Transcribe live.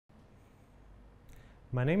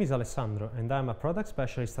My name is Alessandro and I'm a product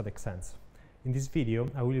specialist at Xsens. In this video,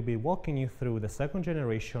 I will be walking you through the second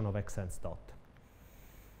generation of Xsens DOT.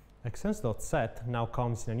 Xsens DOT set now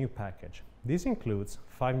comes in a new package. This includes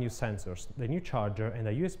 5 new sensors, the new charger and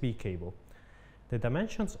a USB cable. The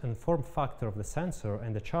dimensions and form factor of the sensor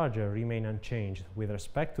and the charger remain unchanged with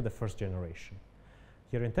respect to the first generation.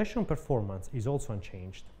 The orientation performance is also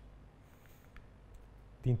unchanged.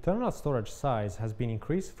 The internal storage size has been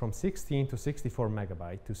increased from 16 to 64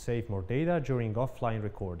 MB to save more data during offline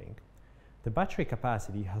recording. The battery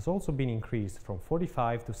capacity has also been increased from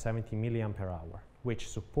 45 to 70 mAh, which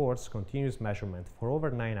supports continuous measurement for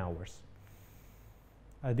over 9 hours.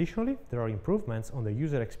 Additionally, there are improvements on the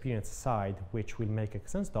user experience side, which will make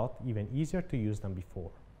Xsens DOT even easier to use than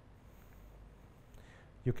before.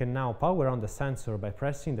 You can now power on the sensor by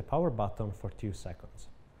pressing the power button for 2 seconds.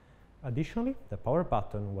 Additionally, the power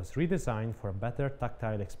button was redesigned for a better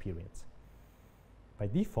tactile experience. By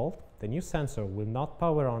default, the new sensor will not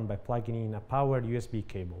power on by plugging in a powered USB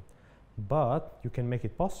cable, but you can make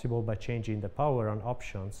it possible by changing the power on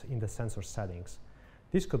options in the sensor settings.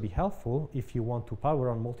 This could be helpful if you want to power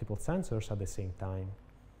on multiple sensors at the same time.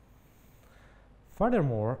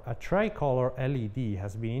 Furthermore, a tricolor LED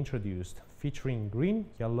has been introduced, featuring green,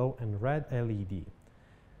 yellow, and red LED.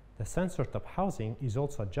 The sensor top housing is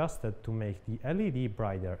also adjusted to make the LED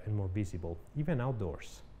brighter and more visible, even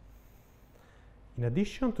outdoors. In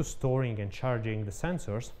addition to storing and charging the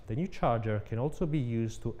sensors, the new charger can also be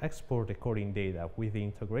used to export recording data with the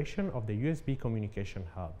integration of the USB communication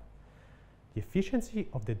hub. The efficiency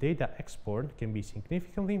of the data export can be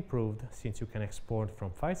significantly improved since you can export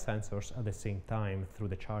from 5 sensors at the same time through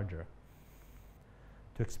the charger.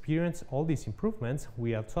 To experience all these improvements,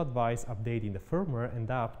 we also advise updating the firmware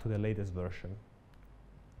and app to the latest version.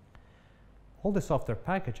 All the software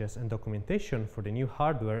packages and documentation for the new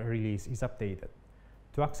hardware release is updated.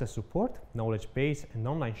 To access support, knowledge base, and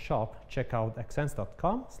online shop, check out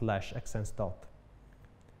xsens.com/xsensdot.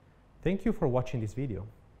 Thank you for watching this video.